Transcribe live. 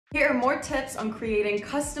Here are more tips on creating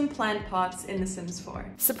custom plant pots in The Sims 4.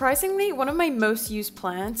 Surprisingly, one of my most used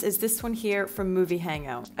plants is this one here from Movie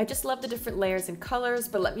Hangout. I just love the different layers and colors,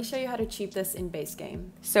 but let me show you how to achieve this in base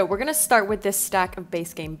game. So we're gonna start with this stack of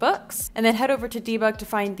base game books, and then head over to debug to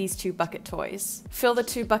find these 2 bucket toys. Fill the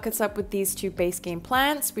 2 buckets up with these 2 base game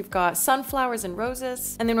plants. We've got sunflowers and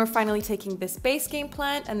roses, and then we're finally taking this base game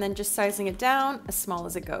plant and then just sizing it down as small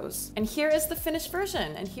as it goes. And here is the finished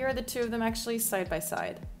version, and here are the 2 of them actually side by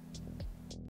side.